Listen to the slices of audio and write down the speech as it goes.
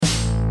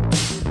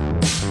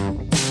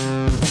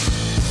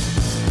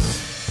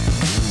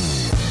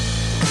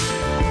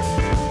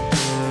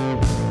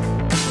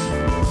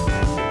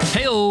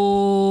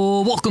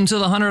Welcome to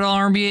the $100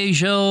 MBA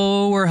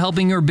show. We're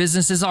helping your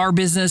business is our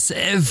business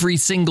every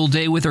single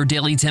day with our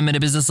daily 10-minute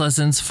business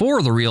lessons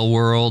for the real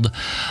world.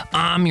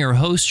 I'm your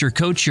host, your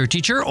coach, your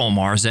teacher,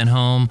 Omar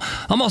Zenhom.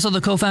 I'm also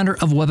the co-founder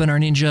of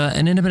Webinar Ninja,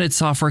 an independent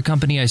software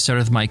company I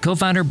started with my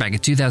co-founder back in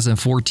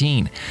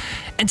 2014.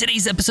 And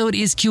today's episode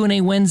is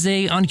Q&A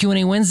Wednesday. On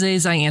Q&A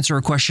Wednesdays, I answer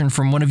a question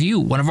from one of you,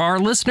 one of our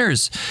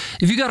listeners.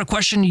 If you got a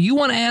question you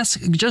want to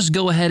ask, just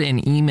go ahead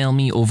and email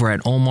me over at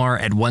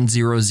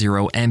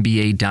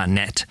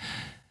omar@100mba.net.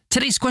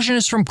 Today's question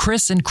is from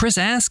Chris, and Chris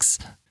asks,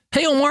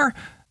 "Hey Omar,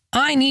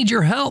 I need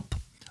your help.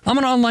 I'm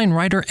an online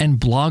writer and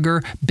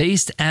blogger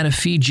based out of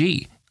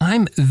Fiji.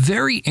 I'm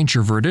very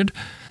introverted.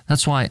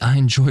 That's why I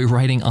enjoy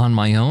writing on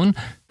my own.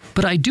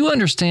 But I do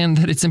understand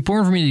that it's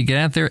important for me to get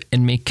out there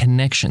and make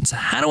connections.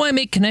 How do I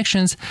make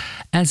connections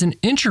as an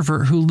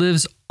introvert who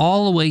lives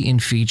all the way in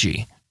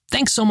Fiji?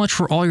 Thanks so much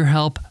for all your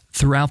help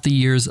throughout the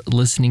years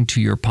listening to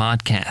your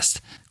podcast."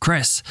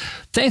 Chris.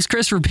 Thanks,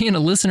 Chris, for being a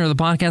listener of the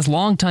podcast,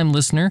 longtime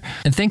listener.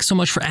 And thanks so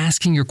much for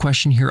asking your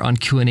question here on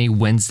Q&A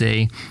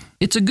Wednesday.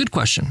 It's a good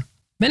question.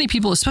 Many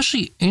people,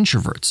 especially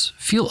introverts,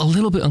 feel a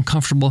little bit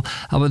uncomfortable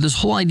about this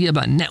whole idea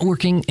about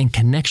networking and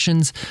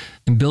connections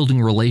and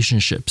building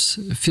relationships.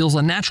 It feels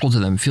unnatural to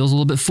them, feels a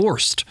little bit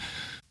forced.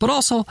 But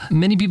also,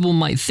 many people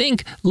might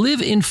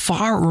live in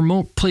far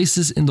remote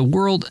places in the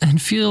world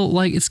and feel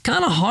like it's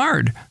kind of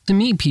hard to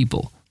meet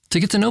people, to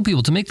get to know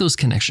people, to make those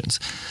connections.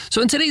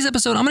 So in today's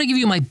episode, I'm going to give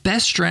you my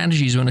best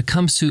strategies when it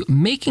comes to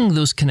making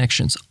those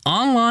connections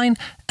online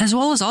as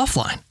well as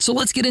offline. So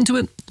let's get into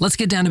it. Let's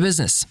get down to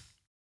business.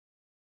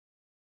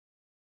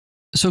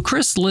 So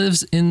Chris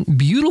lives in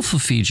beautiful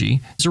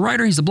Fiji. He's a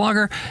writer, he's a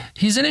blogger,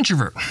 he's an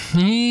introvert.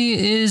 He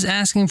is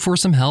asking for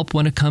some help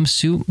when it comes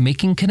to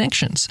making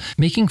connections,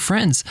 making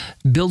friends,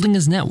 building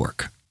his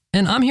network.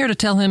 And I'm here to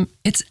tell him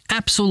it's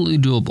absolutely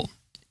doable.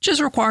 It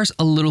just requires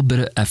a little bit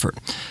of effort.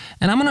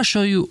 And I'm going to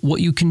show you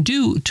what you can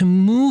do to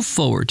move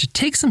forward, to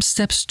take some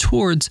steps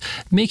towards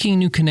making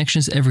new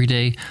connections every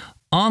day,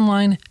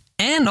 online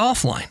and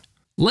offline.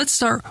 Let's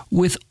start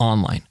with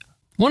online.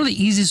 One of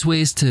the easiest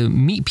ways to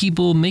meet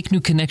people, make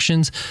new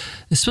connections,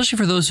 especially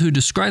for those who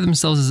describe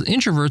themselves as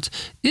introverts,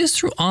 is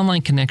through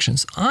online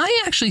connections. I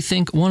actually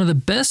think one of the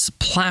best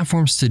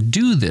platforms to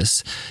do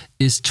this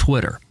is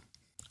Twitter.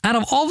 Out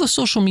of all the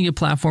social media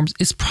platforms,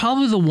 it's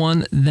probably the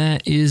one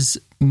that is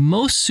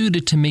most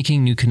suited to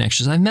making new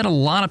connections. I've met a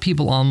lot of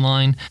people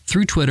online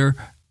through Twitter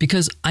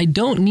because I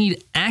don't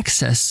need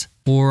access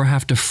or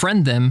have to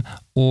friend them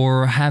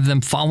or have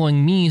them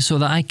following me so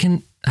that I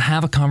can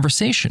have a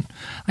conversation.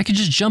 I could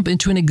just jump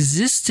into an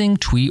existing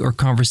tweet or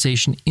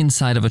conversation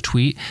inside of a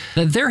tweet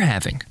that they're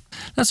having.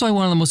 That's why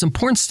one of the most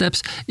important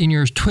steps in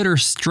your Twitter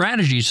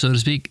strategy, so to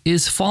speak,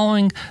 is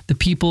following the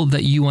people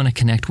that you want to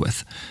connect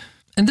with.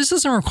 And this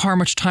doesn't require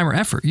much time or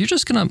effort. You're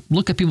just going to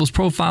look at people's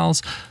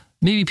profiles,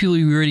 maybe people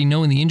you already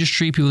know in the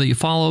industry, people that you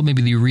follow,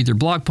 maybe you read their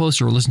blog posts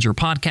or listen to your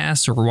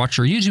podcasts or watch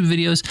their YouTube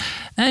videos,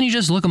 and you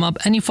just look them up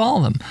and you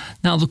follow them.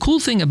 Now, the cool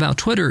thing about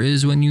Twitter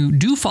is when you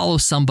do follow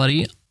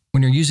somebody,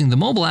 when you're using the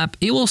mobile app,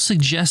 it will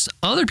suggest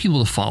other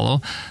people to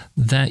follow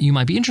that you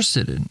might be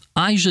interested in.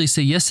 I usually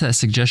say yes to that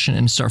suggestion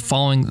and start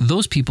following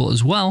those people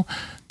as well.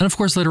 And of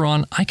course, later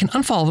on, I can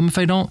unfollow them if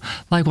I don't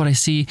like what I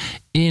see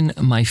in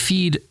my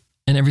feed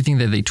and everything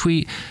that they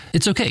tweet.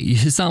 It's okay.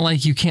 It's not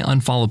like you can't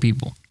unfollow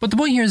people. But the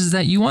point here is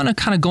that you want to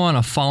kind of go on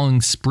a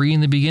following spree in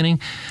the beginning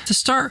to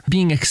start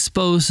being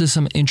exposed to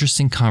some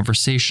interesting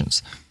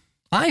conversations.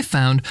 I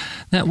found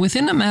that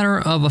within a matter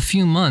of a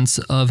few months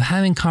of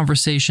having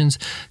conversations,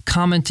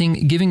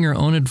 commenting, giving your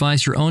own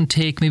advice, your own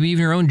take, maybe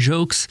even your own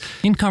jokes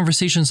in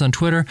conversations on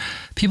Twitter,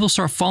 people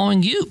start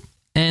following you.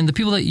 And the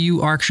people that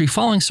you are actually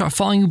following start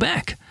following you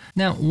back.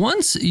 Now,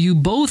 once you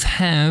both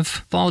have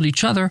followed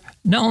each other,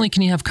 not only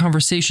can you have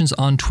conversations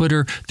on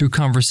Twitter through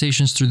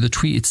conversations through the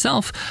tweet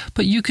itself,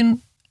 but you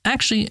can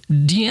actually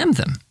DM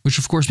them, which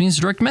of course means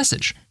direct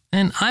message.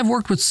 And I've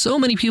worked with so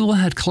many people,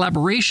 had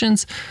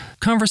collaborations,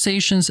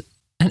 conversations,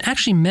 and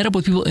actually met up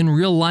with people in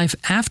real life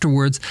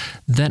afterwards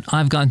that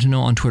I've gotten to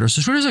know on Twitter.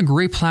 So Twitter is a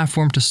great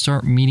platform to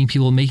start meeting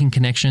people, making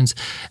connections,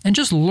 and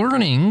just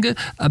learning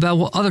about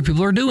what other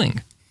people are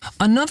doing.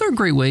 Another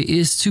great way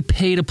is to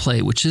pay to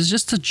play, which is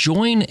just to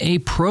join a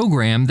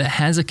program that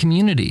has a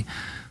community.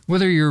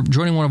 Whether you're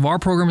joining one of our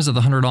programs at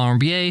the $100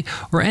 MBA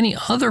or any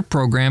other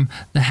program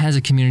that has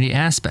a community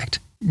aspect,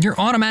 you're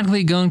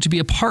automatically going to be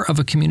a part of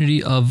a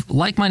community of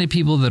like-minded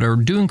people that are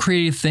doing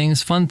creative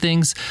things, fun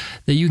things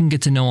that you can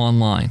get to know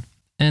online.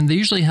 And they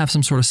usually have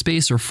some sort of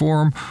space or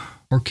forum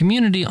or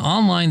community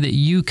online that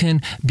you can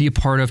be a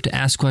part of to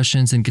ask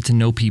questions and get to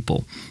know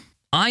people.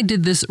 I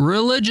did this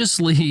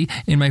religiously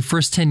in my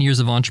first 10 years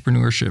of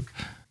entrepreneurship.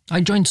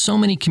 I joined so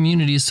many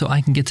communities so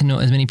I can get to know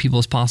as many people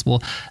as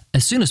possible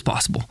as soon as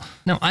possible.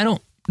 Now, I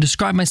don't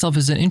describe myself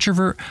as an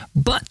introvert,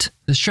 but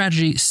the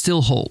strategy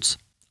still holds.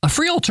 A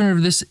free alternative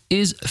to this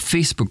is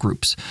Facebook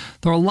groups.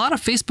 There are a lot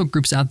of Facebook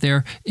groups out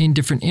there in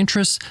different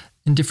interests,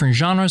 in different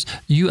genres.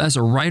 You as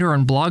a writer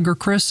and blogger,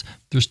 Chris,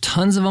 there's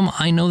tons of them.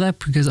 I know that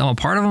because I'm a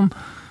part of them.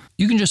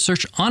 you can just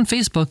search on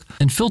Facebook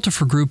and filter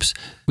for groups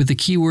with the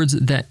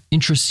keywords that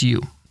interest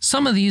you.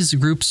 Some of these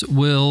groups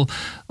will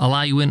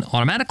allow you in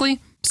automatically.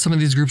 Some of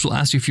these groups will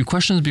ask you a few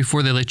questions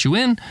before they let you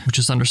in, which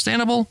is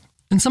understandable.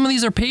 And some of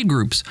these are paid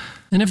groups.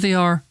 And if they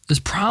are, there's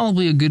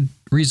probably a good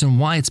reason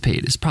why it's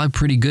paid. It's probably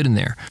pretty good in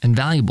there and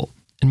valuable.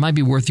 It might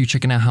be worth you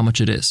checking out how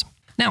much it is.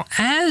 Now,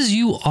 as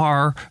you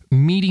are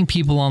meeting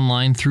people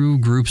online through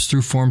groups,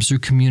 through forums, through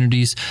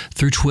communities,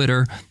 through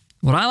Twitter,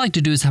 what I like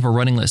to do is have a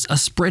running list, a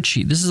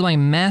spreadsheet. This is my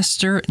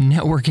master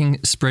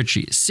networking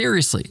spreadsheet.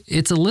 Seriously,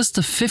 it's a list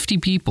of 50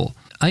 people.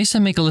 I used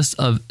to make a list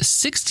of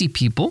 60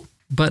 people,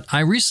 but I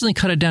recently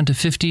cut it down to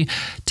 50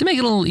 to make it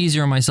a little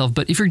easier on myself.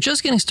 But if you're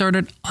just getting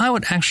started, I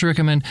would actually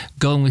recommend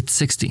going with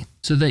 60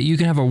 so that you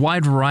can have a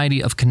wide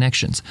variety of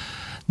connections.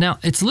 Now,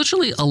 it's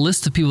literally a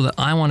list of people that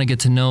I want to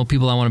get to know,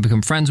 people I want to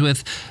become friends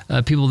with,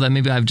 people that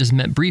maybe I've just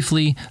met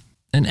briefly.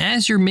 And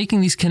as you're making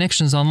these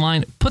connections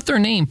online, put their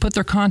name, put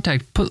their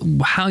contact, put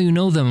how you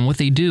know them and what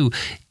they do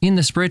in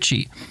the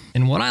spreadsheet.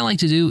 And what I like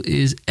to do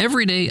is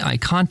every day I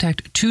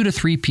contact 2 to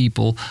 3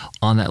 people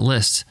on that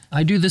list.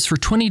 I do this for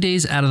 20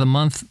 days out of the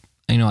month.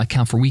 I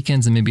count for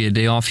weekends and maybe a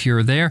day off here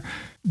or there.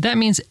 That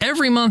means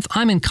every month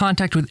I'm in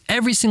contact with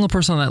every single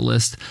person on that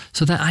list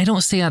so that I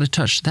don't stay out of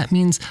touch. That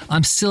means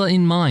I'm still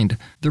in mind.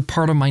 They're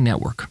part of my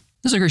network.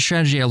 This is a great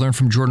strategy I learned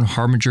from Jordan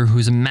Harbinger,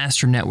 who's a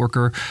master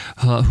networker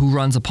who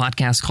runs a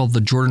podcast called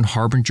The Jordan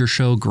Harbinger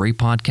Show. Great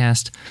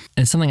podcast.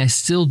 And it's something I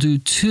still do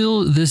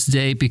till this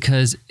day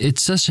because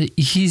it's such an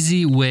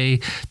easy way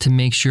to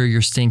make sure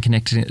you're staying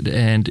connected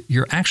and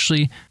you're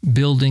actually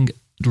building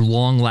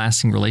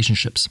long-lasting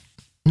relationships.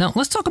 Now,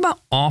 let's talk about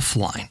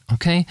offline,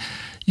 okay?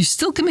 You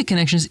still can make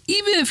connections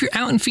even if you're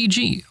out in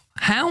Fiji.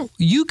 How?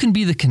 You can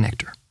be the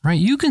connector, right?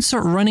 You can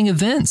start running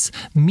events,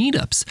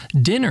 meetups,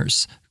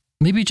 dinners,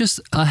 maybe just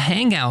a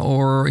hangout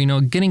or,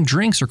 getting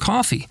drinks or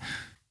coffee.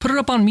 Put it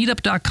up on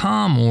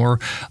meetup.com or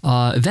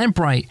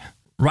Eventbrite,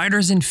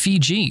 writers in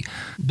Fiji,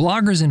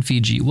 bloggers in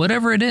Fiji,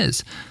 whatever it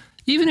is.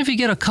 Even if you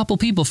get a couple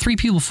people, 3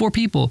 people, 4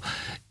 people,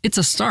 it's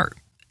a start.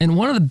 And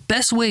one of the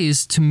best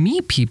ways to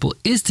meet people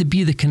is to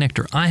be the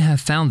connector. I have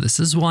found this.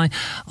 This is why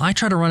I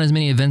try to run as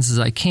many events as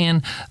I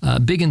can,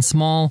 big and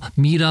small,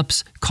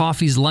 meetups,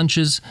 coffees,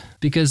 lunches,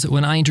 because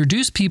when I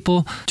introduce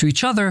people to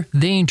each other,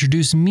 they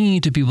introduce me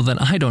to people that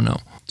I don't know.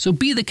 So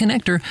be the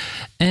connector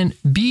and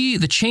be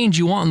the change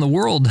you want in the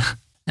world,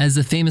 as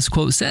the famous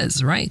quote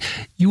says, right?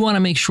 You want to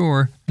make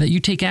sure that you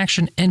take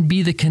action and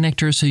be the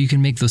connector so you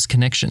can make those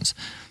connections.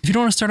 If you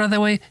don't want to start out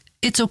that way,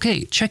 it's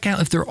okay. Check out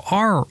if there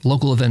are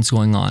local events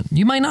going on.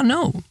 You might not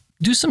know.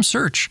 Do some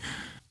search.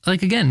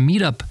 Like again,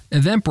 Meetup,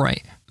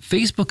 Eventbrite,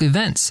 Facebook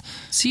events.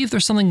 See if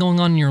there's something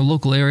going on in your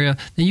local area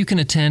that you can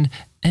attend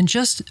and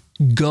just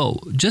go.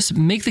 Just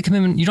make the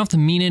commitment. You don't have to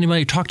meet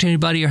anybody, talk to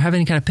anybody, or have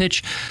any kind of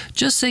pitch.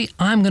 Just say,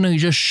 I'm going to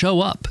just show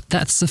up.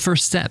 That's the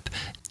first step.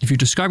 If you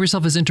describe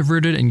yourself as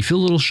introverted and you feel a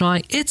little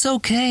shy, it's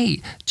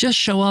okay. Just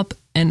show up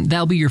and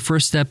that'll be your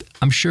first step.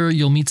 I'm sure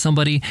you'll meet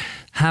somebody,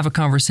 have a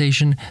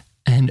conversation,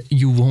 and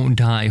you won't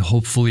die,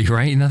 hopefully,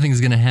 right? Nothing's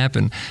going to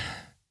happen.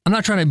 I'm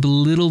not trying to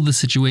belittle the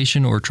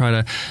situation or try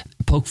to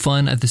poke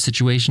fun at the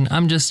situation.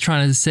 I'm just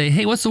trying to say,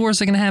 hey, what's the worst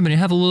that can happen? You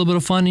have a little bit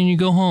of fun and you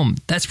go home.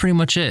 That's pretty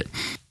much it.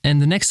 And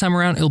the next time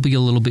around, it'll be a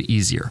little bit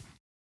easier.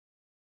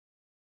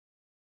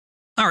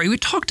 All right, we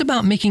talked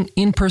about making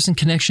in-person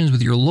connections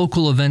with your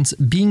local events,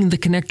 being the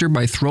connector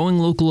by throwing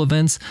local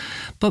events.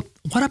 But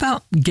what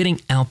about getting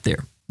out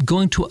there?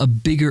 Going to a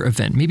bigger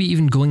event, maybe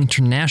even going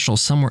international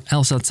somewhere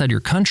else outside your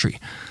country.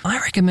 I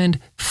recommend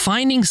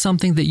finding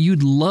something that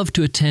you'd love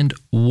to attend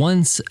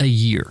once a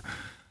year.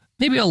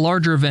 Maybe a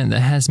larger event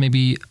that has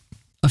maybe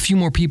a few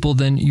more people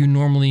than you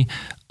normally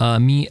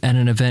meet at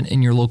an event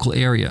in your local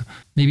area.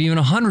 Maybe even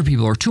 100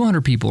 people or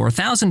 200 people or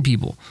 1,000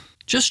 people.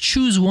 Just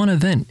choose one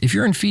event. If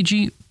you're in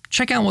Fiji,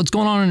 check out what's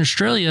going on in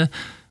Australia.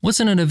 What's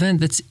in an event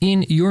that's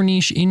in your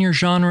niche, in your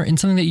genre, and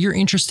something that you're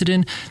interested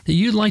in that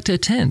you'd like to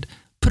attend.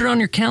 Put it on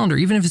your calendar,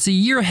 even if it's a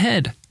year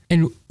ahead,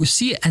 and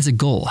see it as a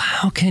goal.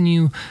 How can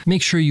you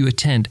make sure you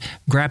attend?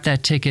 Grab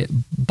that ticket,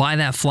 buy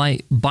that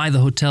flight, buy the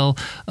hotel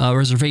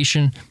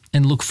reservation,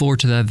 and look forward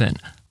to that event.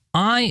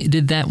 I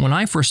did that when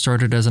I first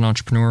started as an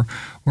entrepreneur,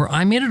 where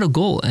I made it a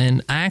goal.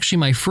 And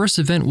my first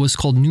event was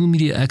called New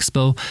Media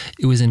Expo.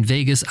 It was in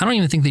Vegas. I don't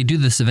even think they do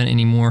this event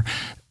anymore.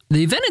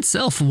 The event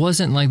itself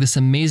wasn't like this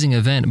amazing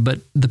event, but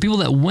the people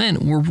that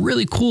went were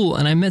really cool.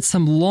 And I met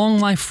some long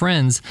life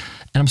friends.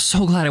 And I'm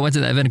so glad I went to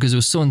that event because it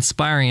was so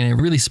inspiring and it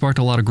really sparked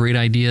a lot of great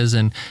ideas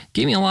and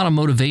gave me a lot of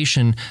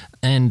motivation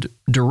and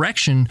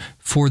direction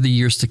for the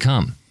years to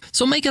come.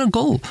 So make it a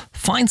goal.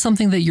 Find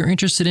something that you're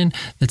interested in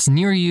that's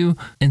near you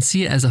and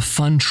see it as a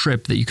fun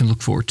trip that you can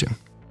look forward to.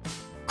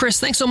 Chris,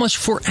 thanks so much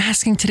for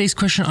asking today's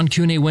question on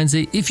Q&A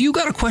Wednesday. If you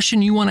got a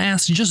question you want to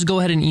ask, just go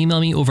ahead and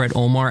email me over at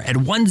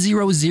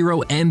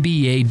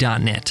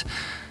omar@100mba.net.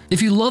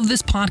 If you love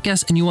this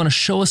podcast and you want to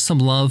show us some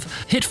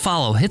love, hit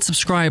follow, hit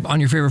subscribe on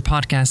your favorite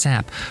podcast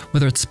app,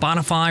 whether it's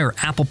Spotify or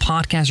Apple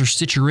Podcasts or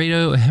Stitcher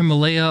Radio or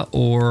Himalaya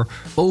or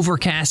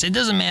Overcast. It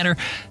doesn't matter.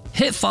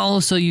 Hit follow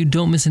so you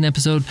don't miss an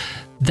episode.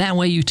 That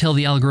way you tell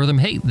the algorithm,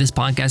 hey, this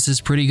podcast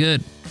is pretty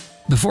good.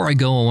 Before I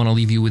go, I want to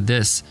leave you with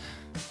this.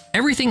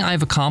 Everything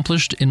I've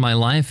accomplished in my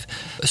life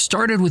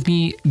started with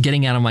me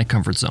getting out of my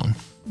comfort zone,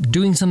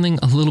 doing something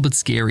a little bit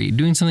scary,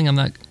 doing something I'm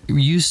not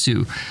used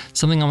to,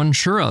 something I'm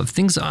unsure of,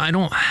 things I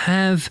don't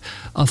have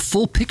a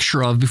full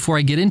picture of before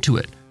I get into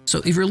it. So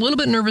if you're a little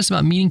bit nervous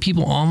about meeting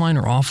people online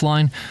or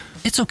offline,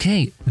 it's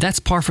okay. That's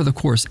par for the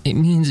course. It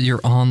means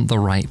you're on the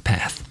right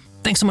path.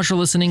 Thanks so much for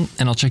listening,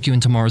 and I'll check you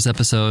in tomorrow's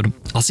episode.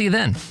 I'll see you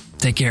then.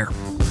 Take care.